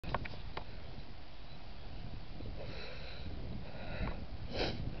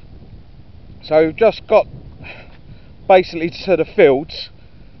So just got basically to the fields,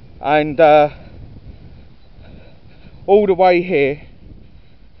 and all the way here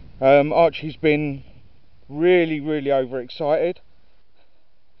Archie's been really overexcited.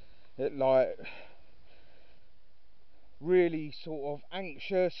 It like really sort of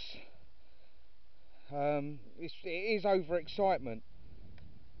anxious. It is overexcitement.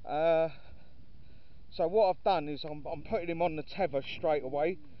 So what I've done is I'm putting him on the tether straight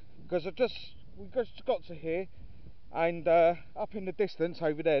away, because we just got to here, and up in the distance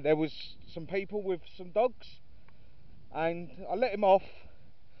over there was some people with some dogs, and I let him off,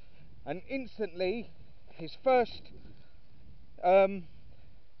 and instantly his first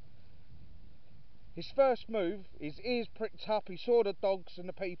move, his ears pricked up. He saw the dogs and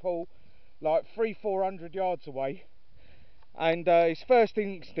the people like 300-400 yards away, and his first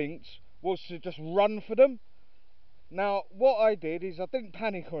instinct was to just run for them. Now what I did is I didn't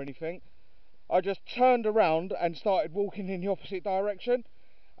panic or anything. I just turned around and started walking in the opposite direction,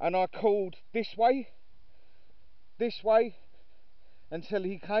 and I called this way, until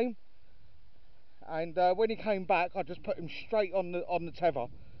he came. And when he came back, I just put him straight on the tether,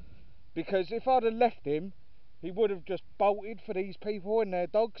 because if I'd have left him, he would have just bolted for these people and their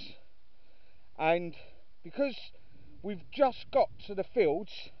dogs. And because we've just got to the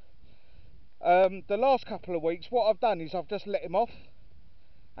fields, the last couple of weeks, what I've done is I've just let him off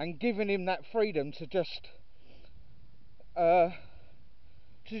and given him that freedom to just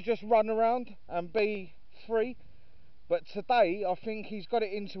run around and be free. But today I think he's got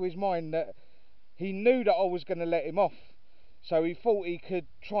it into his mind that he knew that I was going to let him off, so he thought he could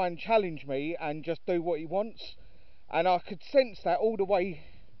try and challenge me and just do what he wants. And I could sense that all the way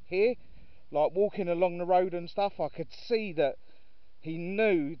here, like walking along the road and stuff. I could see that he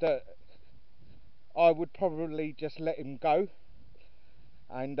knew that I would probably just let him go.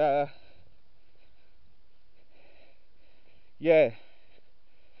 And yeah,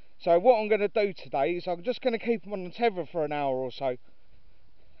 so what I'm going to do today is I'm just going to keep him on the tether for an hour or so,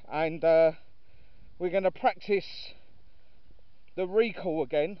 and we're going to practice the recall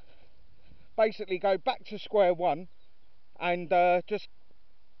again, basically go back to square one, and just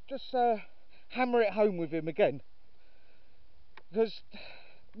hammer it home with him again. Because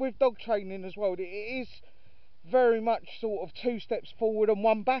with dog training as well, it is very much sort of 2 steps forward and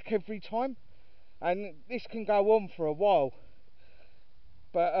 1 back every time, and this can go on for a while.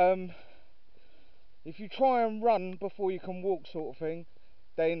 But if you try and run before you can walk, sort of thing,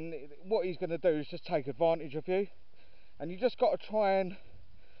 then what he's going to do is just take advantage of you. And you just got to try and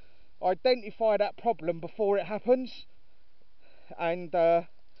identify that problem before it happens. And I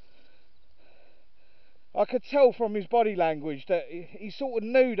could tell from his body language that he sort of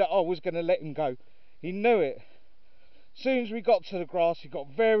knew that I was going to let him go. He knew it. As soon as we got to the grass, he got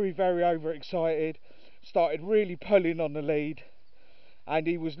very overexcited, started really pulling on the lead, and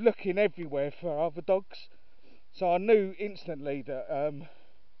he was looking everywhere for other dogs. So I knew instantly that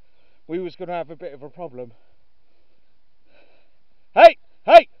we was going to have a bit of a problem. Hey!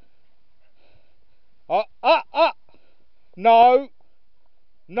 No!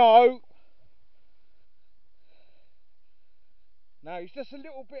 No, he's just a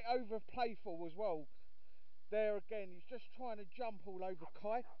little bit over playful as well. There again, he's just trying to jump all over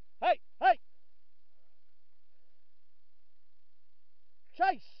Kai. Hey!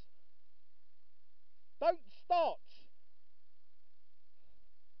 Chase! Don't start!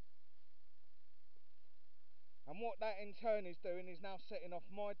 And what that in turn is doing is now setting off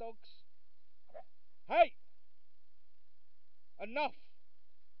my dogs. Hey! Enough!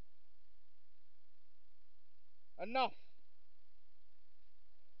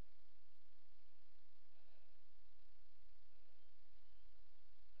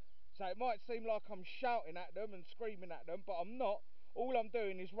 So it might seem like I'm shouting at them and screaming at them, but I'm not. All I'm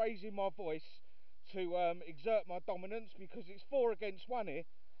doing is raising my voice to exert my dominance, because it's 4 against 1 here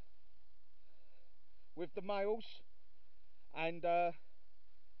with the males. And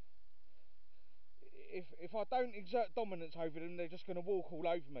if I don't exert dominance over them, they're just going to walk all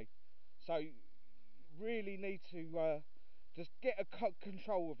over me. So really need to just get a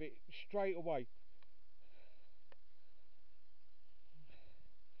control of it straight away.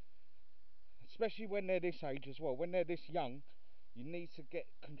 Especially when they're this age as well. When they're this young, you need to get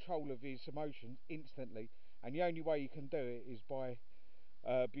control of his emotions instantly, and the only way you can do it is by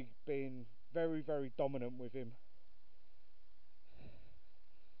being very dominant with him.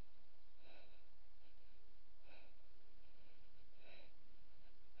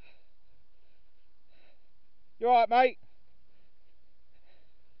 You alright, mate?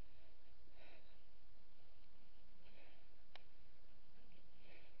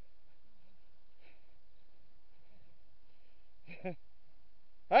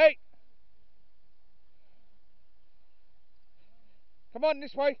 Come on,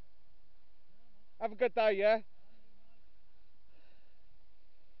 this way. Have a good day, yeah?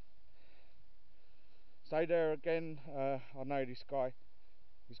 Stay there again. I know this guy.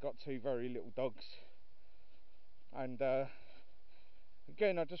 He's got two very little dogs. And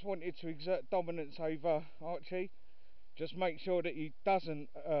again, I just wanted to exert dominance over Archie. Just make sure that he doesn't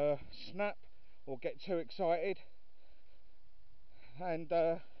snap or get too excited. And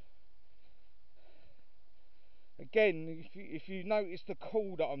again, if you notice the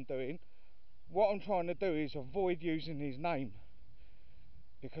call that I'm doing, what I'm trying to do is avoid using his name,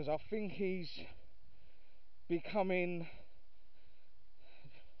 because I think he's becoming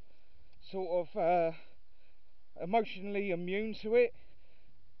sort of emotionally immune to it,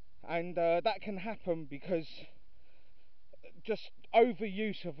 and that can happen because just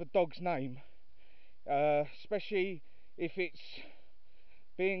overuse of a dog's name, especially if it's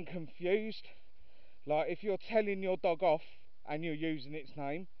being confused. Like if you're telling your dog off and you're using its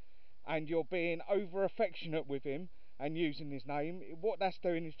name, and you're being over affectionate with him and using his name, what that's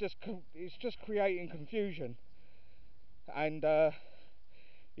doing is just creating confusion, and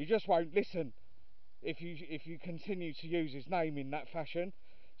he just won't listen if you continue to use his name in that fashion.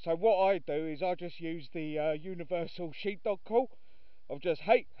 So what I do is I just use the universal sheepdog call of just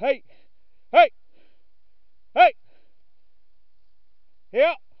hey, hey, hey, hey,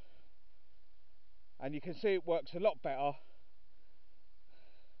 here, and you can see it works a lot better.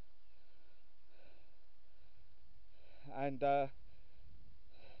 And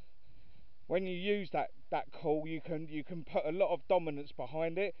when you use that call, you can put a lot of dominance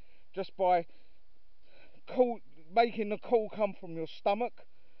behind it just by making the call come from your stomach,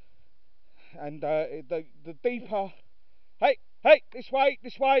 and the deeper, hey, hey, this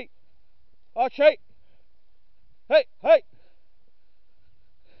way, Archie, hey, hey.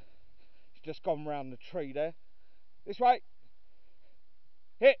 He's just gone round the tree there. This way,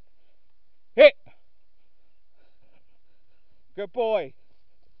 hit, hit, good boy.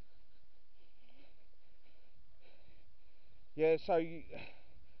 Yeah, so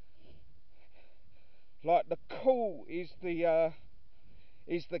like the call is the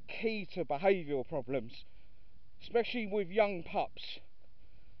key to behavioural problems, especially with young pups.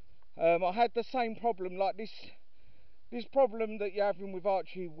 I had the same problem, like this problem that you're having with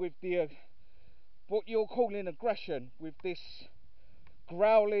Archie, with the what you're calling aggression, with this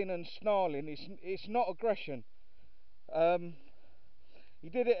growling and snarling. It's not aggression. Um, he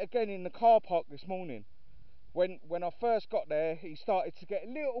did it again in the car park this morning. When I first got there, he started to get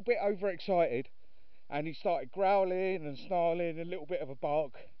a little bit overexcited, and he started growling and snarling, a little bit of a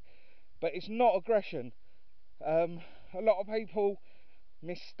bark. But it's not aggression. A lot of people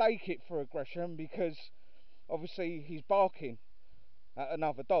mistake it for aggression because obviously he's barking at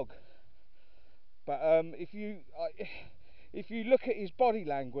another dog. But if you look at his body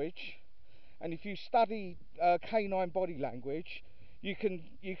language, and if you study canine body language, you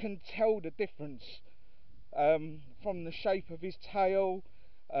can tell the difference from the shape of his tail,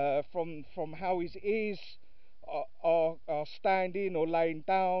 from how his ears are standing or laying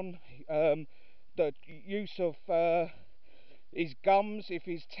down, the use of his gums, if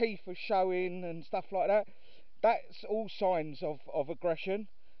his teeth are showing and stuff like that. That's all signs of aggression.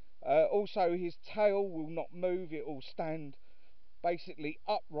 Also, his tail will not move; it will stand basically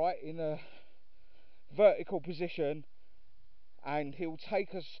upright in a vertical position, and he'll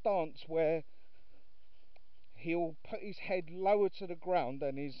take a stance where he'll put his head lower to the ground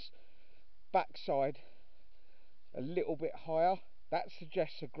and his backside a little bit higher. That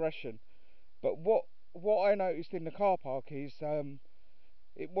suggests aggression. But what I noticed in the car park is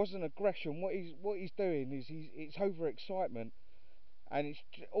it wasn't aggression. What he's doing is it's overexcitement, and it's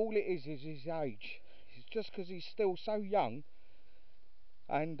all it is his age. It's just because he's still so young,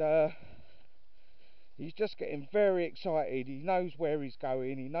 and he's just getting very excited. He knows where he's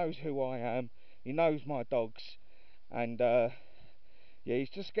going. He knows who I am. He knows my dogs, and yeah, he's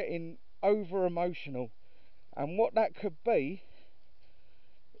just getting over emotional. And what that could be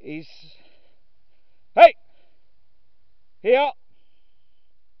is, hey, here,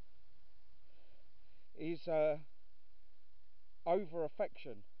 is over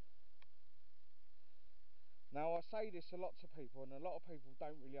affection. Now, I say this a lot to people, and a lot of people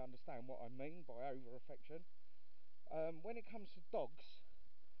don't really understand what I mean by over affection. When it comes to dogs,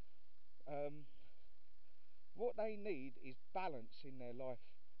 um, what they need is balance in their life.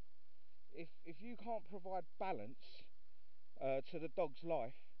 If you can't provide balance to the dog's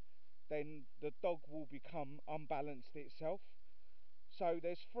life, then the dog will become unbalanced itself. So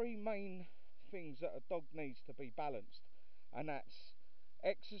there's three main things that a dog needs to be balanced, and that's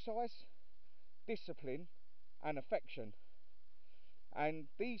exercise, discipline, and affection. And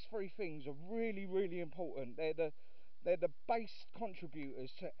these three things are really, really important. They're the base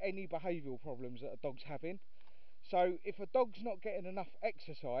contributors to any behavioural problems that a dog's having. So if a dog's not getting enough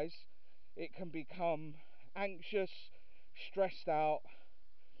exercise, it can become anxious, stressed out,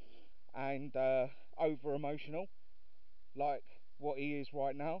 and over emotional, like what he is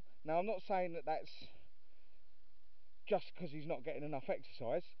right now. Now, I'm not saying that that's just because he's not getting enough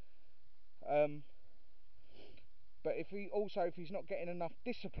exercise, but if he's not getting enough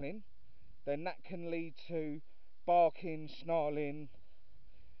discipline, then that can lead to barking, snarling,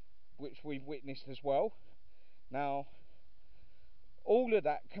 which we've witnessed as well. Now, all of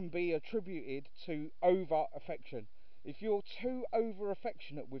that can be attributed to over affection. If you're too over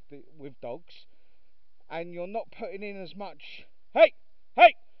affectionate with dogs, and you're not putting in as much, hey,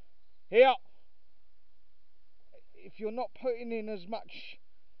 here, if you're not putting in as much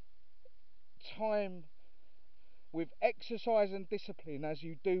time with exercise and discipline as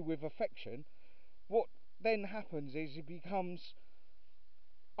you do with affection, what then happens is he becomes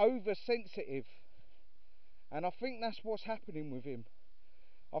oversensitive, and I think that's what's happening with him.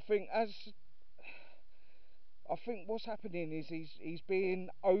 I think what's happening is he's being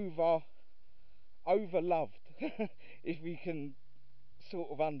over loved. If we can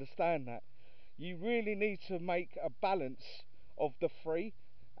sort of understand that, you really need to make a balance of the three,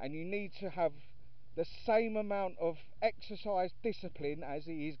 and you need to have the same amount of exercise discipline as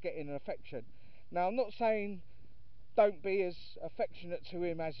he is getting affection. Now, I'm not saying don't be as affectionate to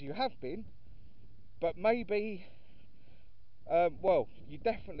him as you have been, but maybe you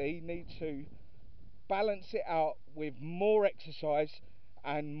definitely need to balance it out with more exercise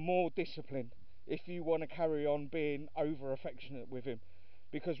and more discipline if you want to carry on being over affectionate with him,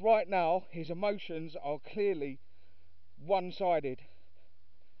 because right now his emotions are clearly one-sided.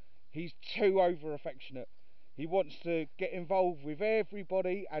 He's too over affectionate. He wants to get involved with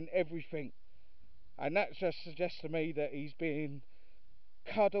everybody and everything, and that just suggests to me that he's being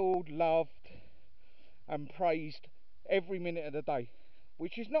cuddled, loved and praised every minute of the day,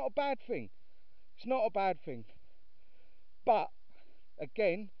 which is not a bad thing. It's not a bad thing. But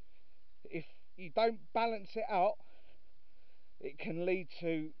again, if you don't balance it out, it can lead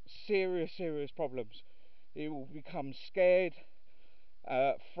to serious problems. He will become scared,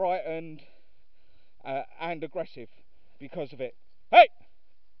 frightened, and aggressive because of it. Hey,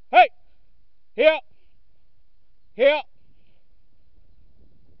 here, here,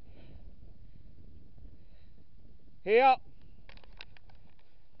 here,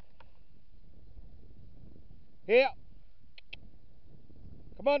 here.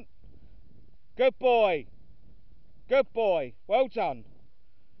 Come on. Good boy. Good boy. Well done.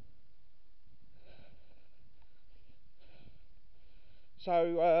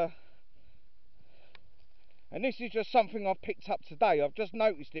 So, and this is just something I've picked up today. I've just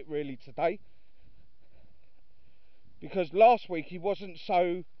noticed it really today, because last week he wasn't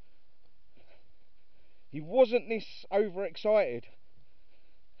this overexcited.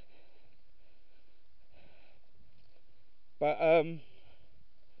 But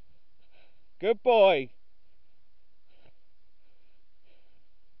good boy.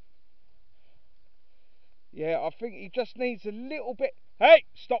 Yeah, I think he just needs a little bit. Hey,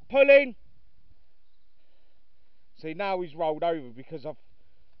 stop pulling. See, now he's rolled over because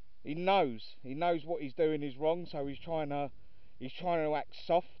he knows what he's doing is wrong, so he's trying to act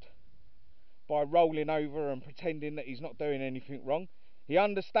soft by rolling over and pretending that he's not doing anything wrong. He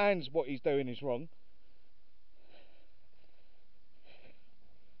understands what he's doing is wrong.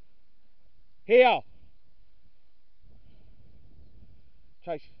 Here,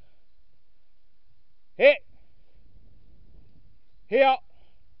 Chase. Hit. Here.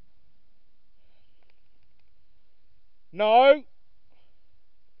 No.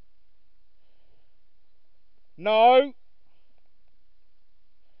 No.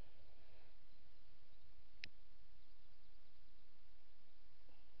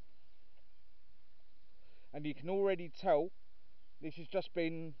 And you can already tell, this has just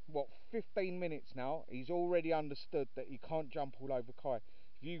been, 15 minutes now. He's already understood that he can't jump all over Kai. If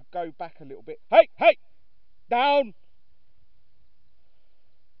you go back a little bit, hey, down.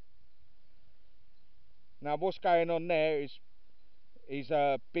 Now what's going on there is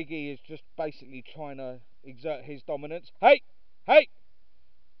Biggie is just basically trying to exert his dominance. Hey,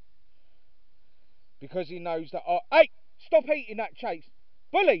 because he knows that. Hey, stop eating that, Chase.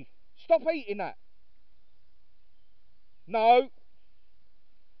 Bully, stop eating that. No.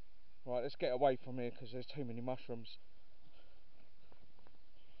 Right, let's get away from here because there's too many mushrooms.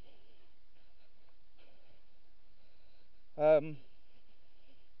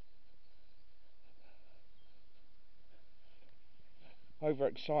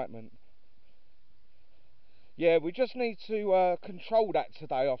 overexcitement. Yeah, we just need to control that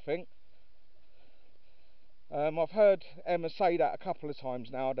today, I think. I've heard Emma say that a couple of times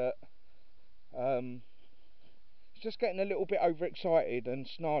now, that he's just getting a little bit overexcited and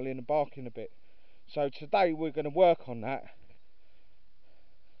snarling and barking a bit. So today we're going to work on that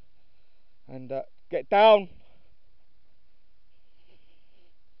and get down.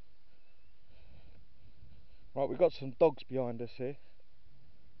 Right, we've got some dogs behind us here,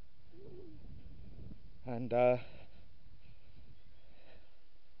 and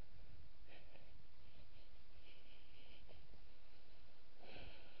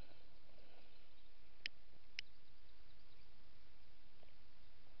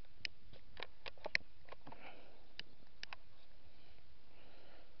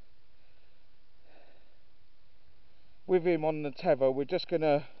with him on the tether, we're just going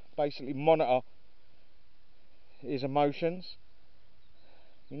to basically monitor his emotions.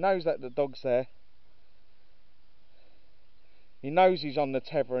 He knows that the dog's there. He knows he's on the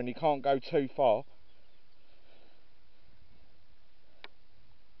tether and he can't go too far.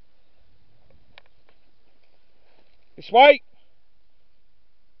 This way!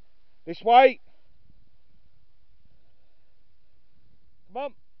 This way! Come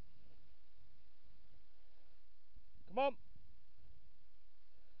on! Come on!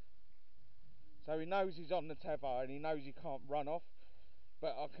 So he knows he's on the tether and he knows he can't run off.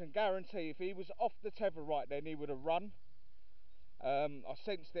 But I can guarantee if he was off the tether right then, he would have run. I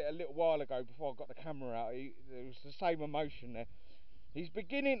sensed it a little while ago before I got the camera out. There was the same emotion there. He's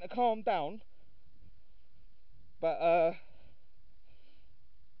beginning to calm down, but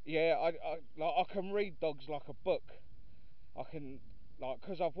yeah, I can read dogs like a book. I can, like,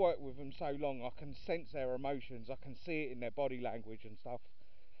 because I've worked with them so long, I can sense their emotions. I can see it in their body language and stuff.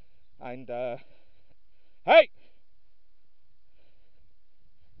 And hey,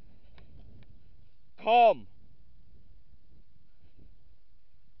 calm.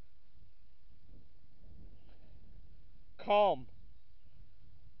 Calm.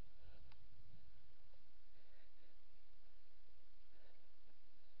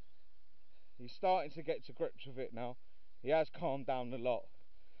 He's starting to get to grips with it now. He has calmed down a lot.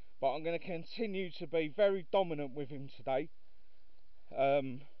 But I'm going to continue to be very dominant with him today.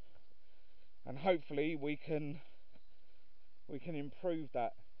 And hopefully we can improve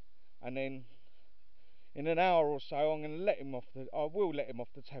that. And then in an hour or so I will let him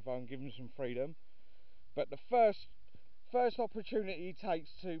off the tether and give him some freedom. But the first opportunity he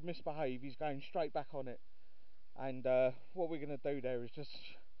takes to misbehave, he's going straight back on it. And what we're going to do there is just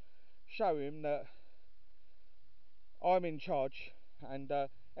show him that I'm in charge, and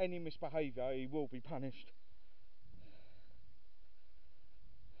any misbehaviour, he will be punished.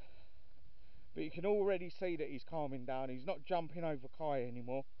 But you can already see that he's calming down. He's not jumping over Kai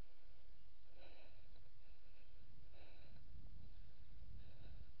anymore.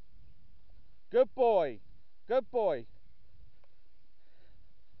 Good boy. Good boy.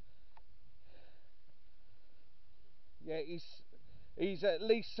 Yeah, he's at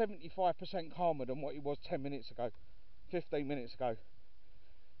least 75% calmer than what he was 10 minutes ago, 15 minutes ago.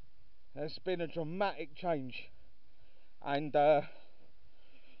 There's been a dramatic change. And as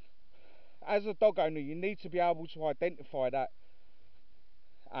a dog owner, you need to be able to identify that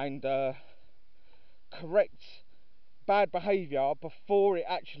and correct bad behaviour before it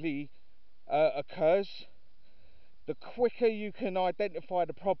actually occurs. The quicker you can identify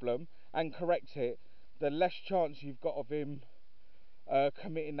the problem and correct it, the less chance you've got of him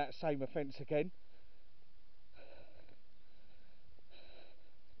committing that same offence again.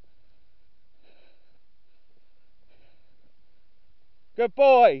 Good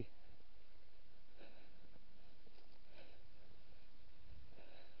boy.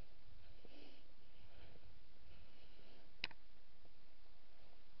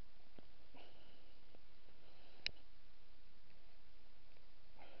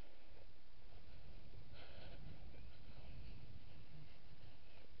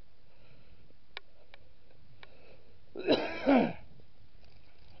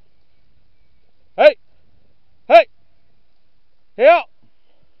 Hey, hey, here,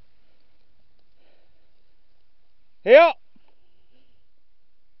 here.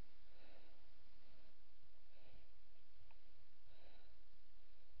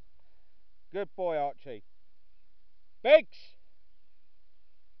 Good boy, Archie. Biggs.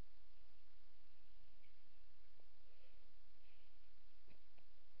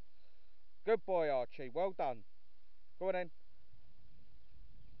 Good boy, Archie. Well done. Go on then.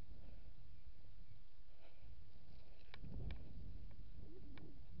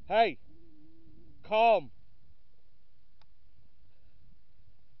 Hey, calm.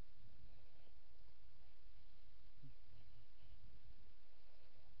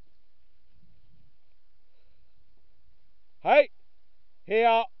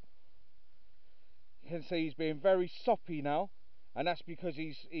 Here. You can see he's being very soppy now, and that's because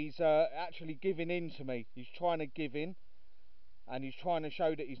he's actually giving in to me. He's trying to give in, and he's trying to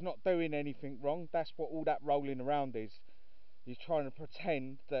show that he's not doing anything wrong. That's what all that rolling around is. He's trying to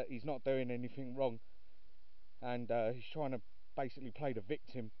pretend that he's not doing anything wrong, and he's trying to basically play the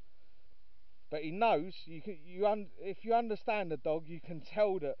victim. But he knows, if you understand the dog, you can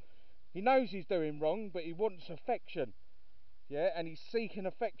tell that he knows he's doing wrong, but he wants affection. Yeah, and he's seeking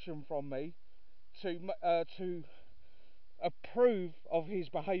affection from me to approve of his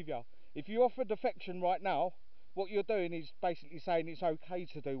behaviour. If you offered affection right now, what you're doing is basically saying it's okay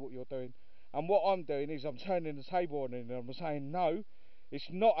to do what you're doing. And what I'm doing is I'm turning the table on him and I'm saying, no, it's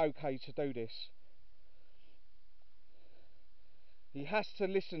not okay to do this. He has to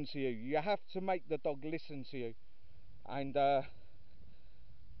listen to you. You have to make the dog listen to you. And I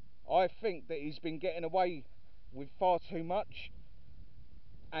think that he's been getting away with far too much.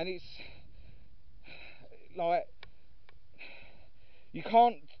 And it's like, you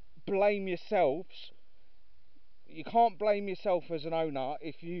can't blame yourselves. You can't blame yourself as an owner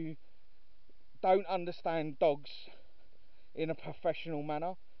if you don't understand dogs in a professional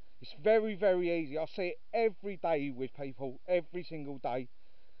manner. It's very, very easy. I see it every day with people, every single day.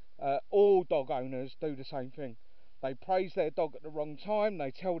 All dog owners do the same thing. They praise their dog at the wrong time.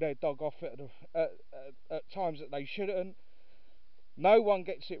 They tell their dog off at times that they shouldn't. No one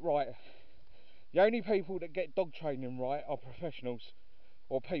gets it right. The only people that get dog training right are professionals,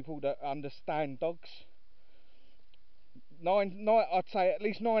 or people that understand dogs. I'd say at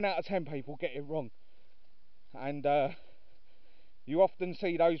least 9 out of 10 people get it wrong. And you often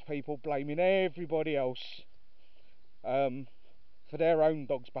see those people blaming everybody else for their own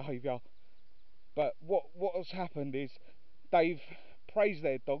dog's behaviour. But what has happened is they've praised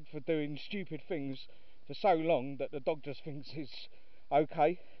their dog for doing stupid things for so long that the dog just thinks it's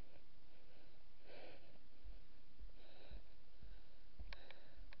okay.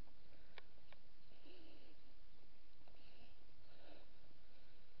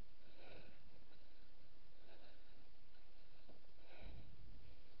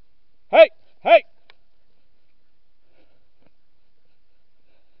 Hey, hey!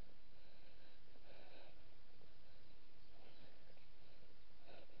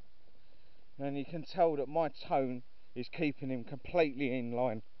 And you can tell that my tone is keeping him completely in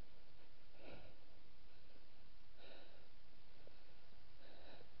line.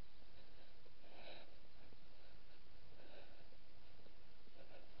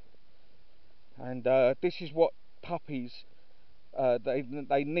 And this is what puppies,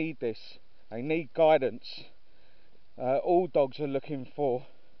 they need this. They need guidance. All dogs are looking for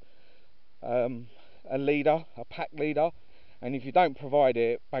a leader, a pack leader, and if you don't provide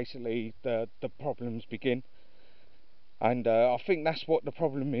it, basically the problems begin. And I think that's what the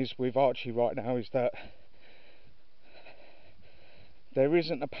problem is with Archie right now, is that there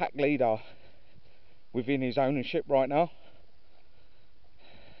isn't a pack leader within his ownership right now,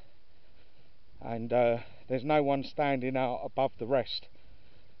 and there's no one standing out above the rest.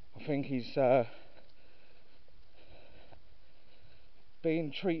 I think he's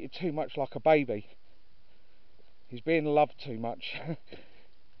being treated too much like a baby. He's being loved too much.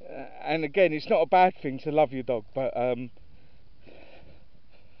 And again, it's not a bad thing to love your dog, but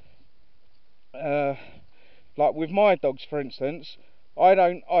like with my dogs, for instance, I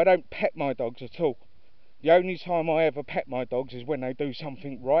don't pet my dogs at all. The only time I ever pet my dogs is when they do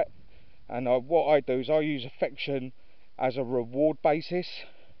something right, and what I do is I use affection as a reward basis.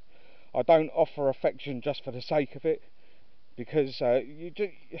 I don't offer affection just for the sake of it, because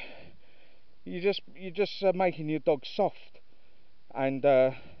you're just making your dog soft and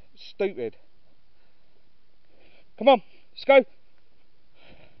stupid. Come on, let's go.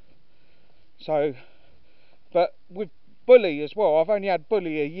 So, but with Bully as well, I've only had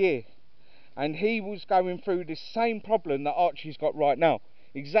Bully a year, and he was going through this same problem that Archie's got right now.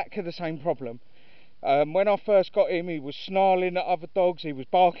 Exactly the same problem. When I first got him, he was snarling at other dogs, he was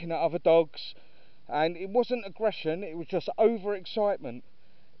barking at other dogs, and it wasn't aggression, it was just overexcitement.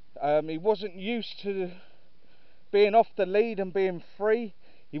 He wasn't used to being off the lead and being free.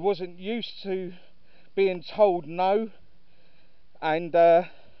 He wasn't used to being told no. And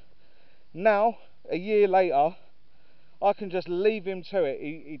now, a year later, I can just leave him to it.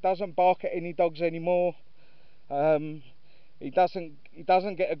 He doesn't bark at any dogs anymore. He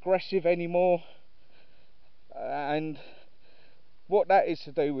doesn't get aggressive anymore. And what that is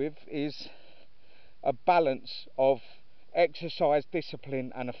to do with is a balance of exercise,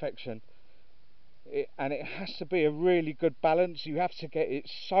 discipline and affection. And it has to be a really good balance. You have to get it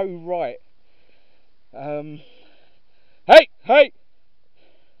so right. Hey!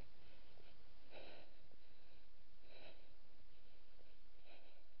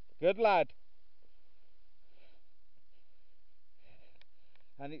 Good lad.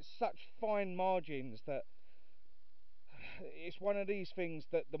 And it's such fine margins that it's one of these things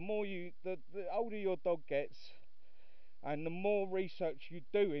that the older your dog gets, and the more research you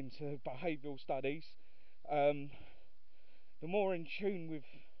do into behavioural studies, the more in tune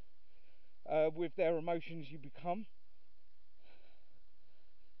with their emotions you become.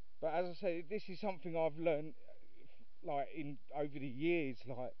 But as I said, this is something I've learned like over the years.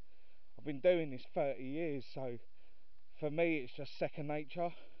 Like, I've been doing this 30 years, so for me it's just second nature.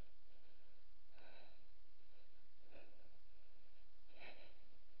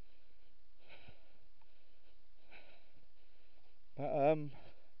 But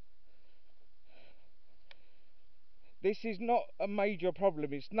this is not a major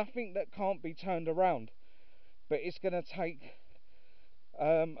problem. It's nothing that can't be turned around, but it's going to take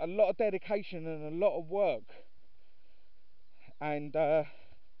a lot of dedication and a lot of work. And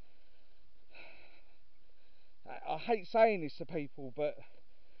I hate saying this to people, but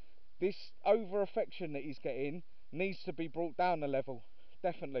this over affection that he's getting needs to be brought down a level,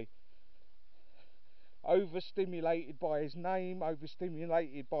 definitely. Overstimulated by his name,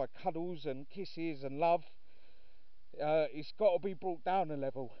 overstimulated by cuddles and kisses and love. It's got to be brought down a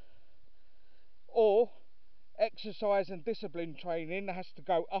level. Or exercise and discipline training has to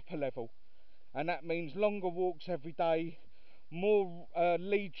go up a level, and that means longer walks every day, more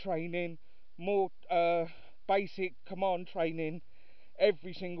lead training, more basic command training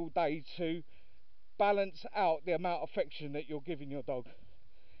every single day to balance out the amount of affection that you're giving your dog.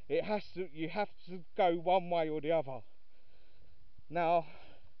 You have to go one way or the other. Now,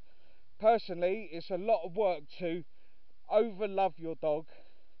 personally, it's a lot of work to over love your dog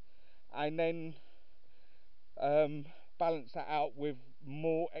and then balance that out with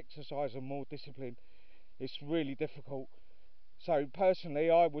more exercise and more discipline. It's really difficult. So personally,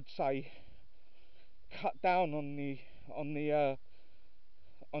 I would say cut down on the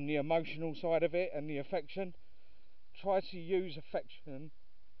emotional side of it and the affection. Try to use affection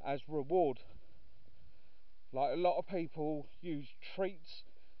as reward. Like, a lot of people use treats,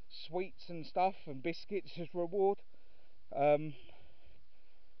 sweets and stuff and biscuits as reward. I've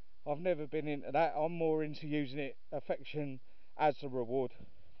never been into that. I'm more into using affection as a reward.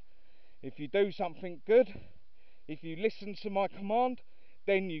 If you do something good, if you listen to my command,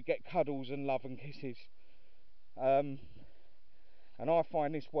 then you get cuddles and love and kisses. And I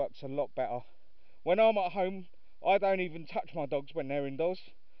find this works a lot better. When I'm at home, I don't even touch my dogs when they're indoors.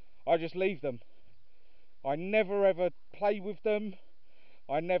 I just leave them. I never ever play with them.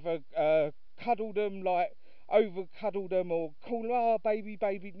 I never cuddle them, like over cuddle them or call them, oh baby,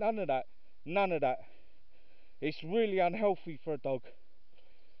 baby, none of that. None of that. It's really unhealthy for a dog,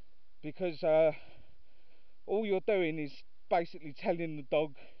 because all you're doing is basically telling the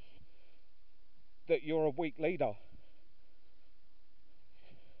dog that you're a weak leader.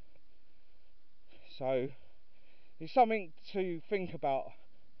 So it's something to think about,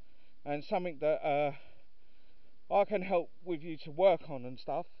 and something that I can help with you to work on and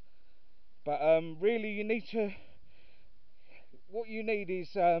stuff. But really, what you need is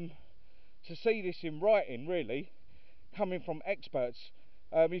to see this in writing, really, coming from experts.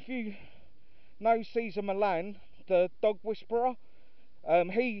 If you know Caesar Milan, the dog whisperer,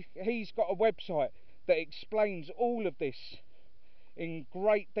 he's got a website that explains all of this in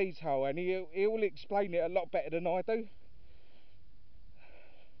great detail, and he'll explain it a lot better than I do.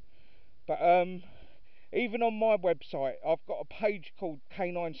 But even on my website, I've got a page called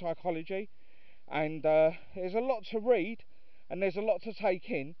Canine Psychology, and there's a lot to read and there's a lot to take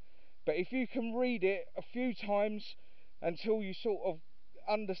in. But if you can read it a few times until you sort of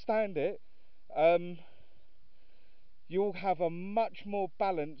understand it, you'll have a much more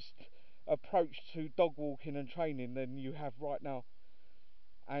balanced approach to dog walking and training than you have right now.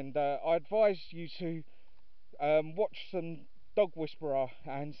 And I advise you to watch some Dog Whisperer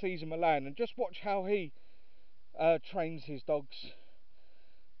and Caesar Milan, and just watch how he trains his dogs.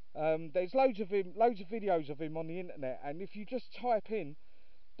 There's loads of videos of him on the internet, and if you just type in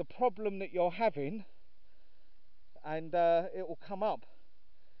the problem that you're having, and it will come up,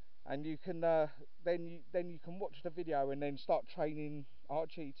 and you can then you can watch the video and then start training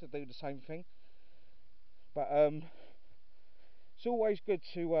Archie to do the same thing. But it's always good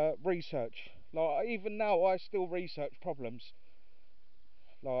to research. Like, even now, I still research problems.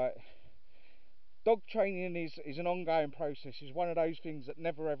 Like, dog training is an ongoing process. It's one of those things that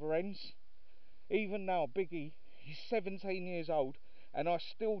never ever ends. Even now, Biggie, he's 17 years old, and I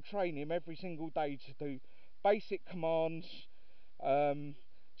still train him every single day to do basic commands, to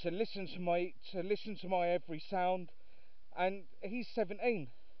listen to my every sound, and he's 17.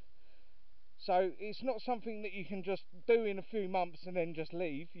 So it's not something that you can just do in a few months and then just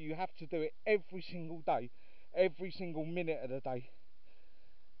leave. You have to do it every single day, every single minute of the day.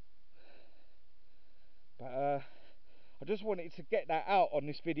 But I just wanted to get that out on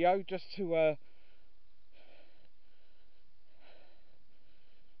this video, just to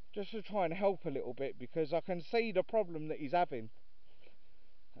try and help a little bit, because I can see the problem that he's having,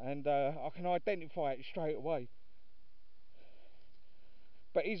 and I can identify it straight away.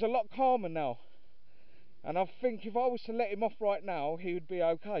 But he's a lot calmer now, and I think if I was to let him off right now, he would be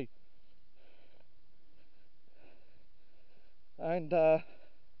okay. And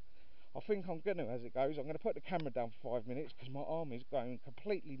I think I'm going to, as it goes, I'm going to put the camera down for 5 minutes because my arm is going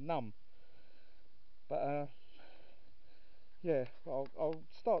completely numb. But yeah, I'll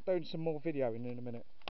start doing some more videoing in a minute.